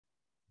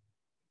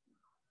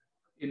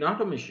In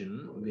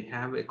automation, we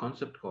have a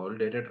concept called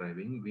data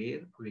driving where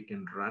we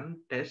can run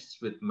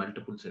tests with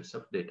multiple sets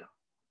of data.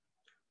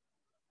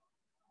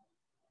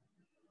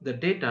 The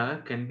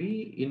data can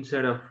be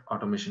inside of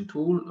automation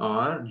tool,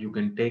 or you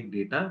can take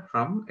data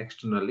from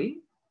externally,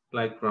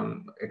 like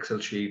from Excel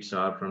sheets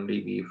or from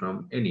DB,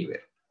 from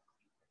anywhere.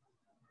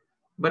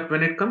 But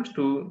when it comes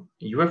to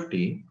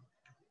UFT,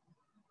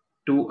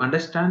 to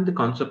understand the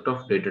concept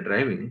of data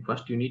driving,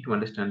 first you need to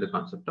understand the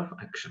concept of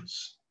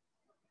actions.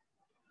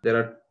 There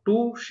are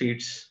two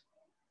sheets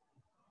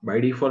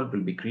by default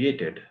will be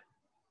created.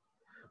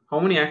 How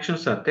many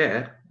actions are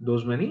there?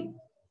 Those many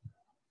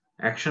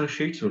action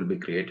sheets will be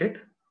created,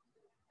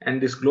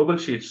 and these global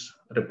sheets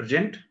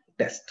represent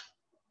test.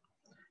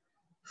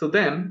 So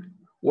then,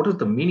 what is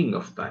the meaning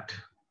of that?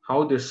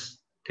 How this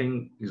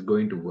thing is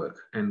going to work,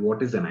 and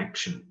what is an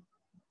action?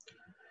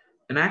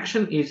 An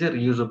action is a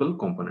reusable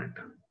component.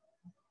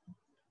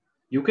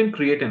 You can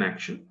create an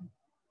action,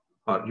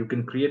 or you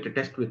can create a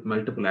test with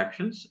multiple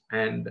actions,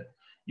 and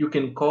you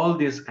can call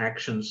these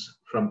actions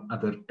from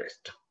other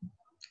tests.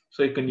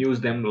 So you can use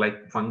them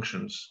like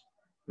functions,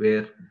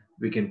 where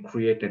we can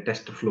create a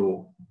test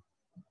flow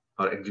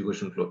or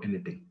execution flow,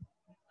 anything.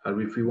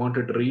 Or if we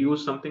wanted to reuse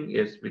something,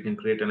 yes, we can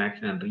create an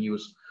action and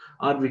reuse,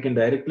 or we can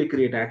directly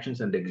create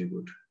actions and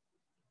execute.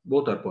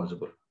 Both are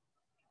possible.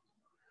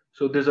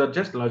 So these are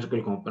just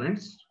logical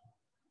components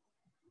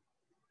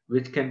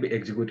which can be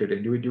executed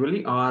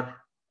individually, or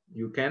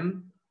you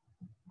can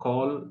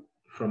call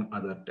from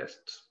other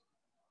tests.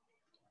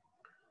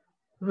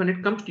 When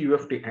it comes to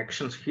UFT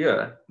actions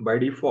here, by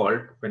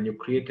default, when you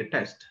create a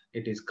test,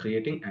 it is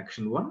creating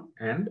action 1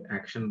 and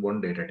action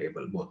 1 data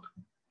table both.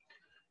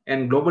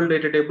 And global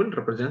data table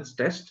represents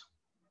test.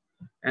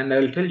 And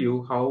I'll tell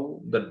you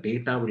how the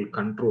data will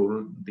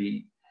control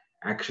the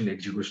action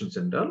executions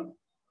and all.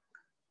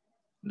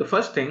 The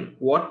first thing,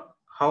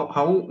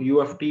 how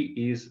UFT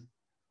is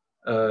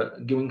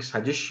giving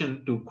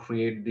suggestion to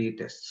create the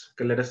tests.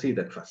 Okay, let us see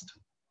that first.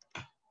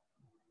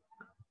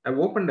 I've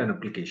opened an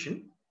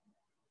application,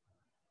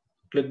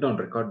 clicked on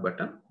record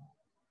button.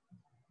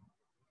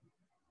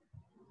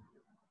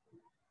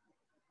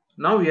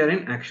 Now we are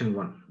in action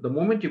 1. The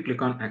moment you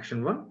click on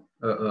action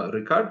 1,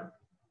 record,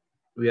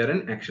 we are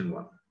in action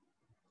 1.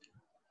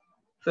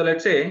 So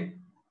let's say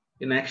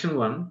in action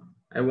 1,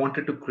 I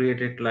wanted to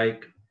create it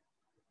like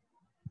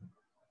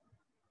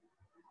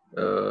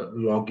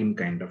login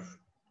kind of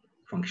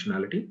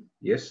functionality.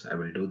 Yes, I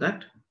will do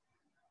that.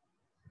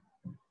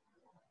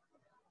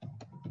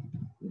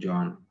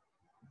 John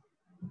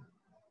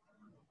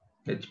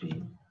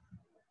HB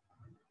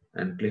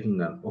and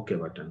clicking on OK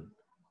button.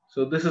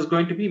 So this is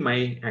going to be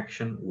my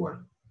action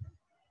 1.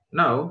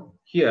 Now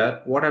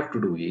here what I have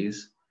to do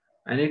is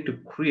I need to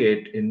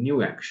create a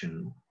new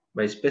action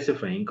by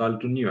specifying call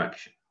to new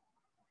action.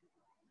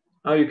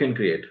 Now you can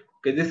create.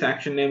 Okay, this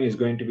action name is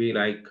going to be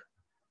like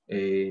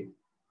a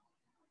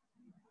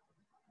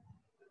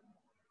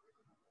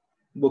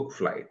book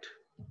flight.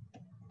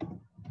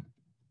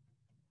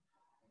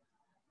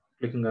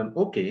 Clicking on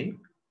OK,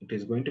 it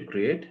is going to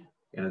create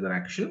another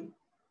action.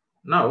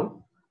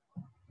 Now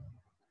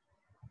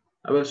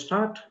I will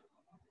start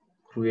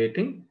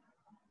creating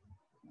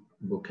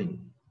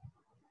booking.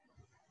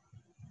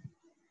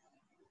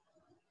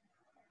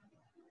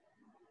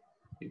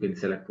 You can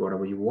select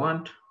whatever you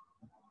want.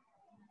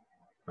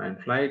 Find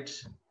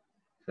flights,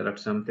 select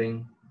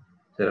something,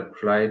 select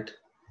flight,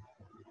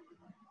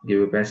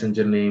 give a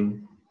passenger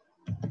name,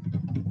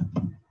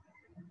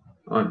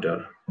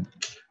 order.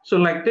 So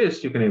like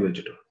this, you can able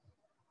to do.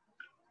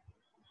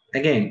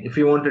 Again, if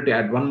you wanted to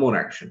add one more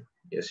action,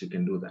 yes, you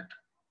can do that.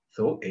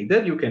 So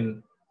either you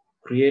can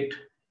create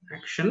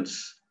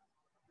actions,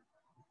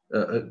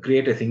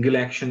 create a single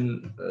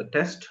action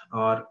test,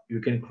 or you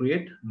can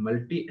create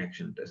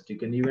multi-action test. You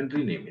can even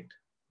rename it.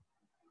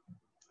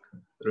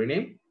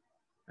 Rename,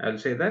 I'll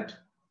say that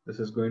this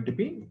is going to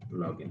be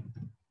login.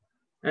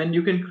 And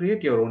you can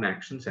create your own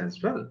actions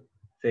as well,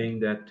 saying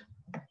that,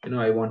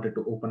 I wanted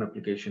to open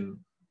application,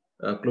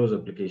 close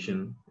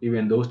application,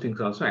 even those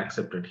things also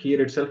accepted. Here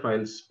itself,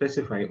 I'll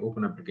specify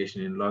open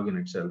application in login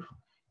itself.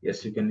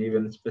 Yes, you can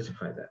even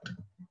specify that.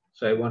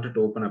 So I wanted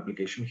to open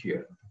application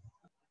here.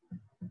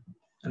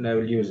 And I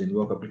will use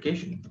invoke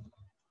application,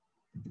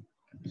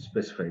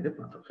 specify the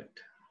path of it.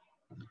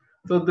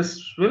 So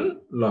this will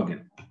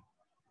login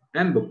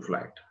and book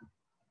flight.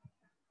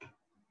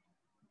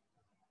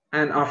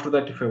 And after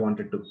that, if I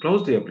wanted to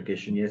close the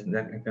application, yes,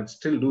 then I can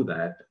still do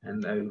that.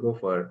 And I will go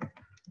for,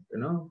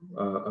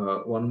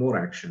 one more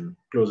action,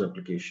 close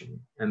application,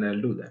 and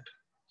I'll do that.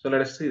 So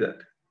let us see that.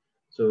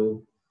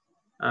 So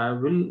I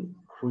will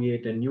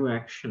create a new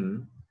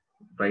action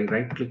by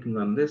right clicking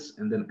on this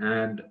and then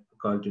add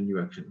call to new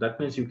action. That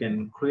means you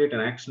can create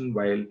an action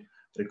while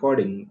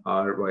recording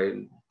or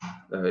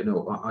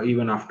while,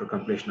 even after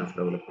completion of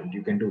development,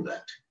 you can do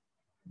that.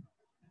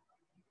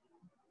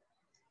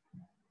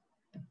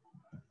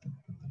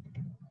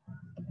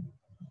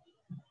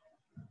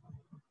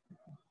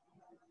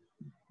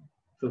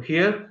 So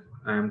here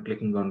I am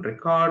clicking on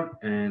record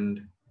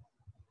and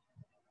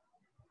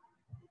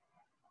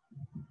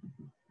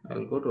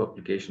I'll go to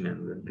application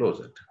and then close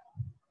it.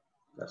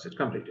 That's it,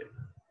 completed.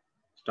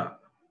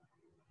 Stop.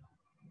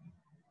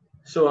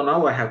 So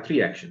now I have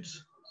 3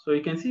 actions. So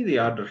you can see the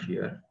order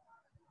here.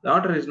 The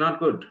order is not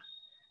good.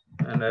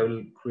 And I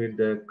will create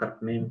the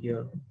correct name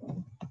here.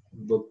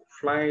 Book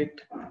flight,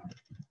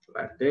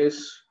 like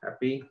this,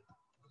 happy.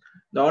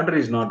 The order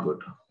is not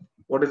good.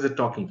 What is it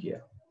talking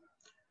here?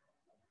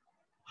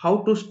 How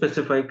to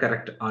specify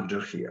correct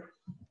order here?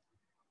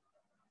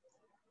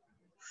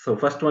 So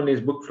first one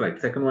is book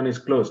flight, second one is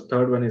close,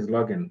 third one is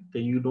login. Okay,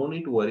 you don't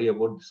need to worry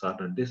about this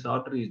order. This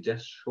order is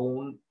just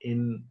shown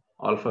in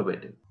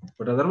alphabet.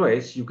 But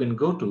otherwise, you can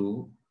go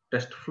to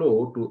test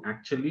flow to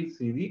actually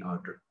see the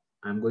order.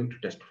 I'm going to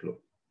test flow.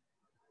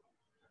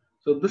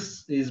 So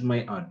this is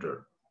my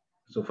order.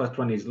 So first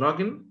one is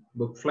login,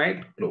 book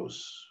flight,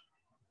 close.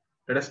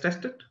 Let us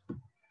test it.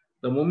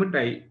 The moment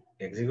I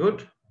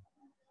execute,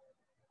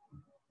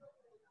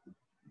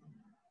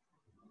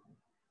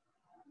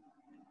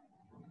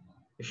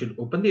 you should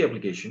open the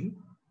application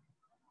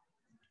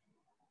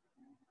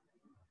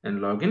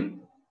and log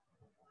in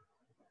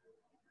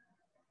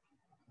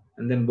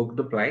and then book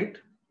the flight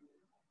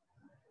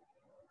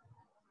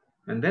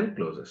and then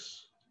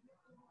closes.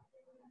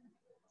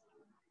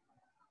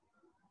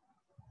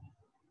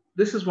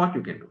 This is what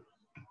you can do.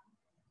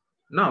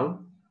 Now,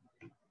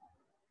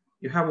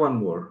 you have one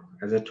more.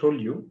 As I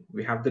told you,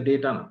 we have the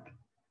data now.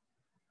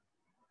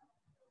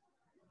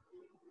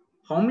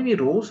 How many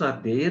rows are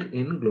there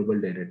in global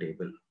data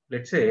table?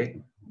 Let's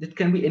say it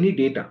can be any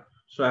data.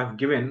 So I've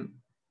given,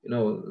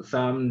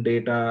 some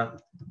data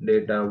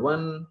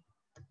 1,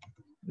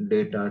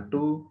 data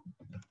 2,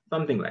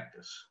 something like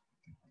this.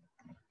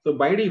 So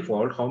by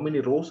default, how many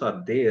rows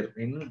are there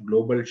in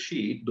global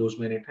sheet? Those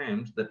many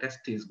times the test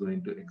is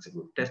going to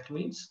execute. Test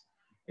means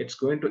it's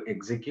going to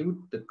execute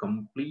the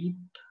complete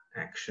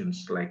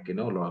actions like,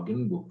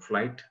 login, book,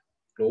 flight,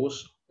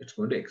 close, it's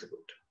going to execute.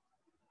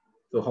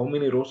 So how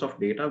many rows of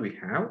data we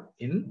have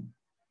in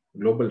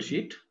global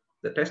sheet?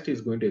 The test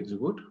is going to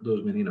execute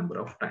those many number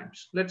of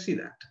times. Let's see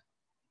that.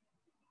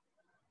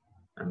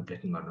 I'm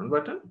clicking on one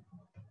button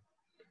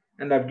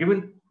and I've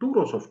given 2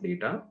 rows of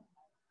data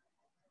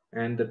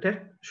and the test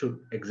should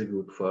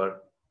execute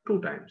for 2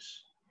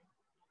 times.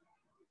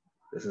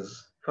 This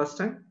is first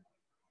time.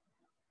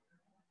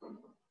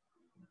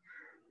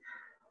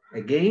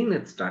 Again,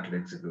 it started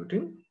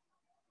executing.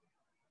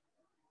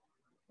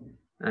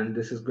 And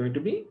this is going to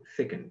be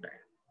second time.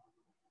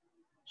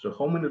 So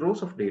how many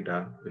rows of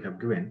data we have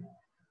given?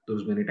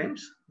 Those many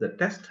times the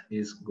test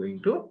is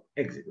going to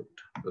execute.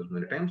 Those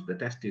many times the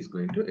test is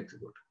going to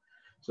execute.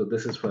 So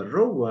this is for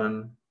row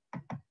 1,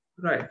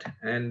 right?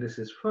 And this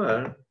is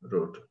for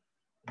row 2.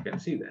 You can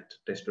see that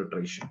test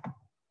iteration.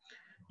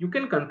 You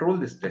can control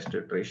this test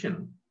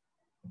iteration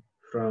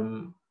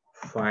from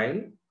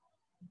file,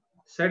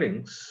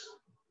 settings.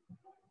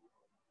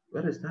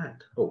 Where is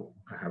that? Oh,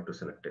 I have to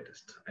select a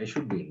test. I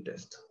should be in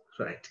test,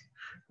 right?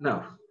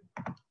 Now,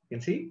 you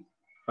can see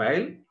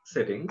file,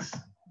 settings,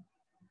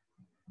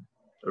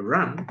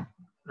 run.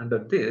 Under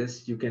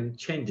this, you can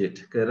change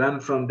it. Run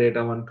from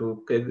data 1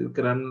 to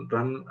run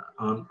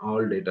on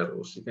all data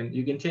rows.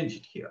 You can change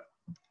it here.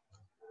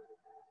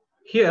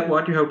 Here,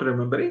 what you have to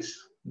remember is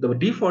the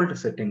default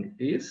setting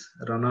is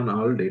run on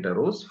all data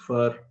rows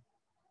for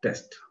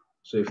test.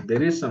 So if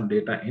there is some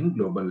data in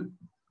global,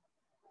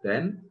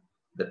 then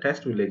the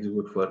test will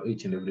execute for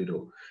each and every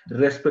row,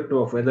 irrespective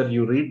of whether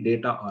you read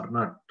data or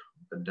not.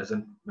 That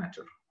doesn't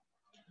matter.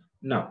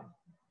 Now,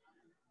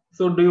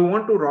 so do you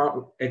want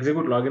to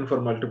execute login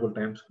for multiple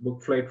times,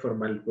 book flight for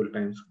multiple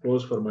times,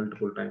 close for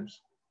multiple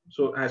times?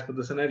 So as per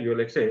the scenario,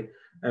 let's say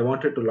I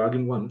wanted to log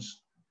in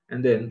once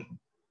and then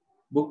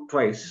book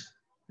twice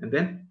and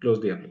then close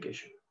the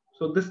application.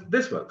 So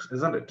this works,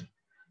 isn't it?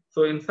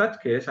 So in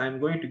such case, I'm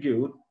going to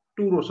give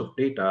 2 rows of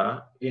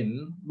data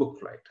in book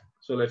flight.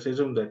 So let's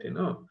assume that,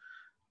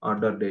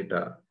 order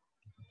data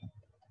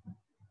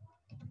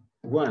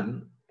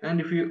 1. And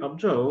if you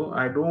observe,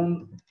 I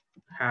don't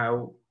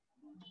have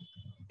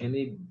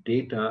any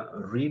data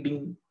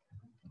reading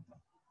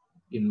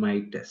in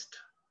my test.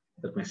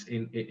 That means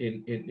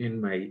in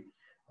my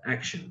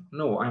action.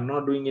 No, I'm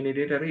not doing any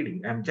data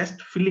reading. I'm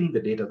just filling the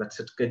data.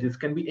 That's it. This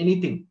can be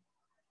anything,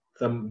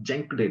 some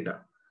junk data.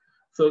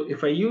 So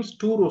if I use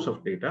 2 rows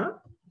of data,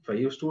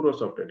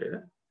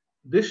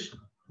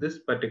 this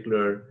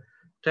particular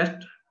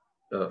test,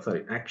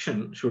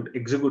 action should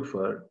execute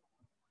for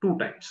 2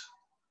 times.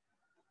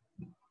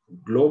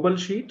 Global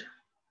sheet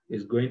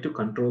is going to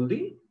control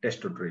the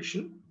test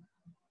iteration.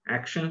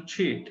 Action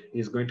sheet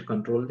is going to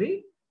control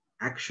the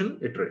action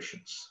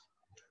iterations.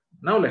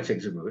 Now let's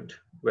execute.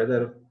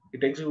 Whether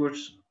it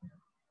executes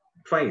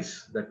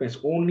twice, that means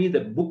only the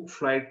book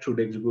flight should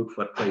execute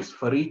for twice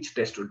for each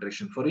test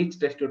iteration. For each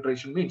test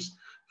iteration means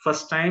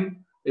first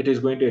time it is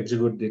going to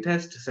execute the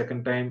test,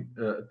 second time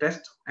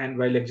test, and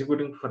while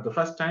executing for the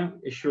first time,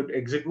 it should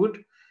execute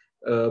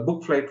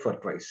book flight for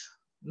twice.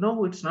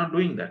 No, it's not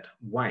doing that.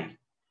 Why?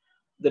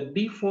 The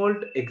default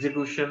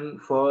execution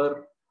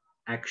for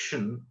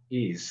action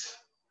is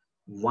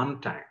 1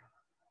 time.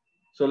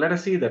 So let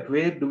us see that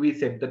where do we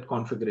set that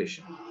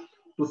configuration.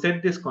 To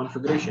set this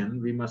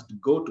configuration, we must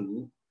go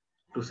to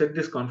set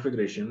this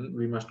configuration,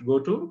 we must go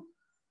to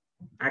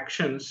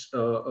actions.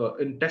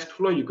 In test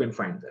flow, you can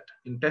find that.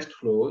 In test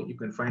flow, you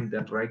can find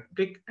that right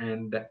click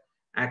and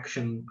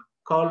action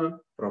call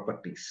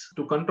properties.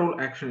 To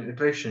control action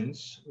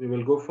iterations, we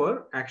will go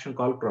for action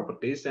call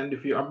properties. And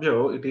if you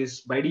observe, it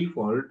is by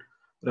default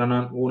run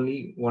on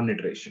only one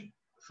iteration.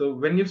 So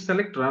when you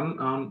select run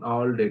on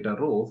all data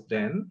rows,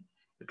 then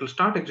it will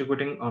start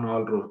executing on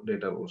all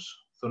data rows.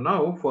 So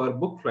now for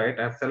book flight,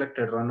 I've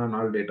selected run on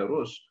all data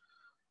rows.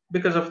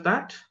 Because of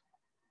that,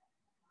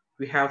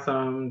 we have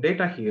some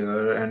data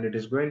here and it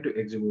is going to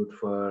execute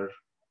for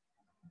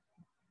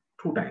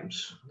 2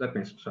 times. That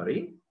means,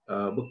 sorry,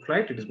 book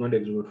flight, it is going to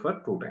execute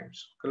for 2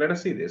 times. So let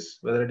us see this,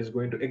 whether it is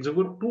going to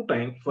execute 2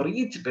 times for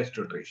each test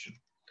iteration.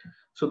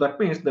 So that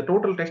means the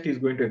total test is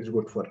going to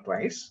execute for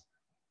twice,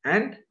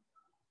 and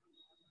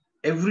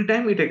every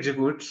time it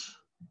executes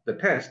the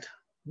test,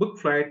 book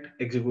flight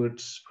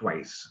executes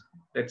twice.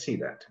 Let's see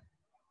that.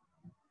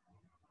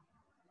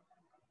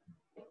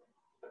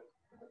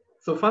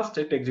 So first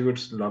it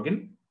executes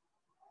login,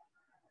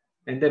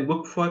 and then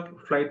book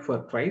flight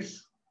for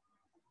twice,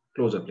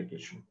 close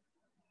application.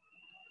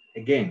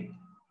 Again,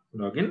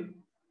 login,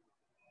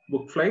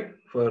 book flight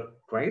for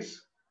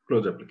twice,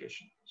 close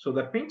application. So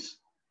that means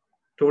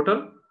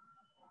total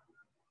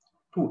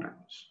 2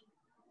 times.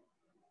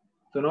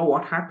 So now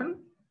what happened?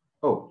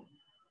 Oh,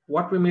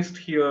 what we missed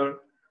here,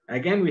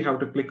 again we have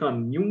to click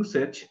on new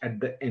search at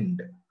the end.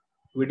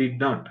 We did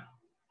not.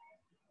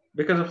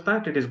 Because of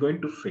that, it is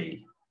going to fail.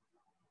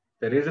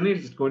 The reason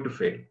is it's going to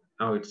fail.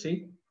 Now it's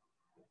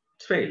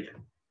failed.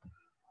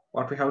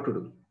 What we have to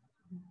do?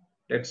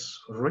 Let's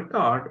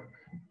record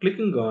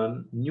clicking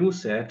on new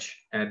search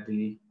at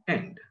the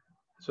end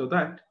so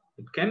that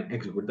it can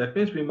execute. That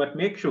means we must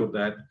make sure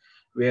that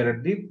we are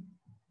at the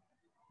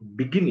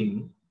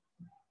beginning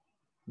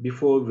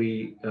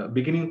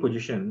beginning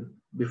position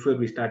before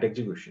we start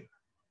execution.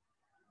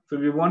 So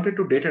we wanted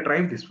to data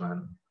drive this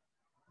one,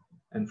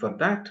 and for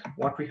that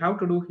what we have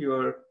to do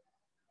here,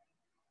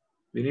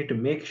 we need to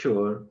make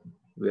sure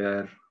we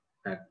are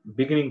at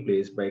beginning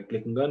place by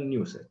clicking on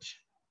new search.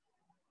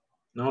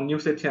 Now new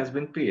search has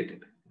been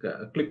created,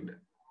 clicked.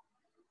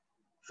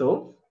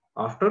 So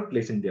after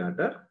placing the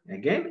order,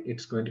 again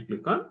it's going to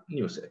click on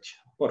new search.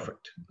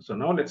 Perfect. So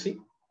now let's see,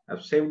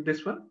 I've saved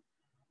this one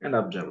and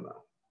observe now.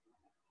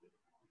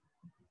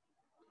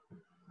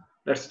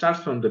 Let's start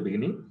from the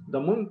beginning.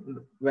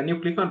 When you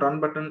click on run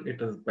button,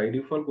 it is by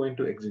default going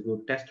to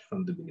execute test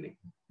from the beginning.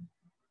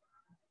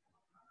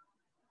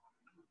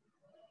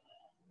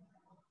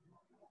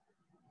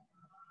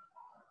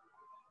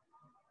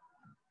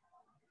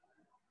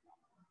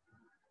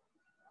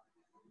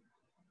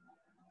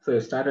 So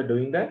you started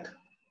doing that.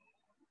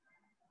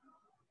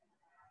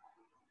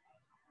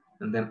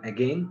 And then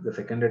again, the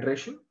second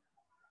iteration.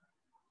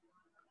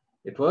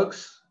 It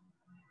works.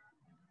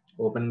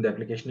 Open the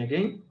application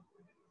again.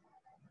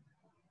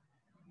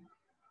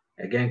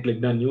 Again,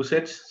 click on new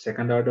search,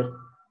 second order.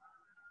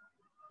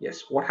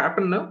 Yes, what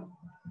happened now?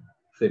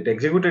 So it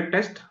executed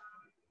test,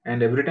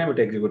 and every time it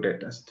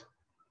executed test.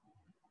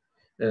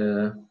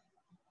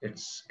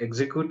 It's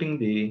executing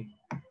the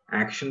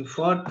action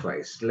for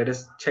twice. Let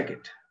us check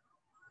it.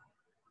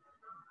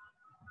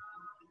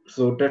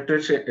 So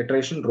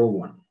iteration row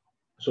 1.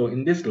 So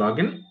in this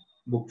login,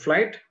 book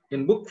flight,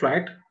 in book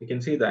flight, you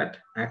can see that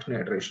action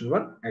iteration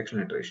 1,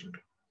 action iteration 2,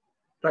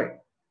 right?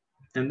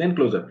 And then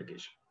close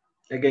application.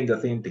 Again,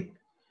 the same thing.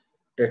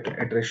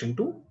 Iteration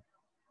 2,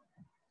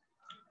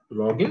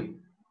 login,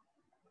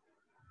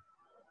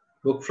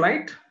 book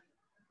flight,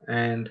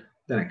 and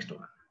the next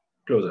one,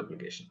 close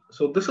application.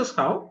 So this is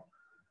how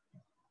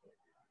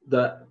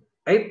the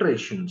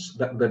iterations,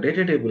 the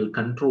data table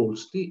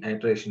controls the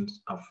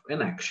iterations of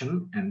an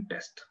action and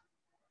test.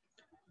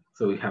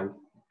 So we have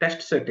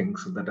test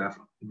settings that are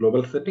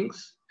global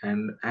settings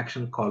and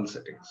action call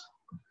settings,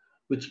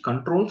 which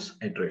controls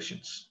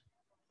iterations.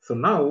 So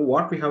now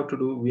what we have to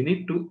do, we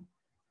need to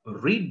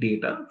read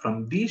data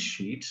from these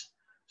sheets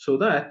so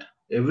that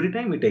every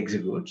time it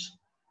executes,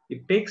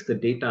 it takes the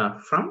data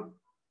from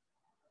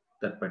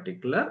that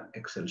particular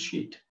Excel sheet.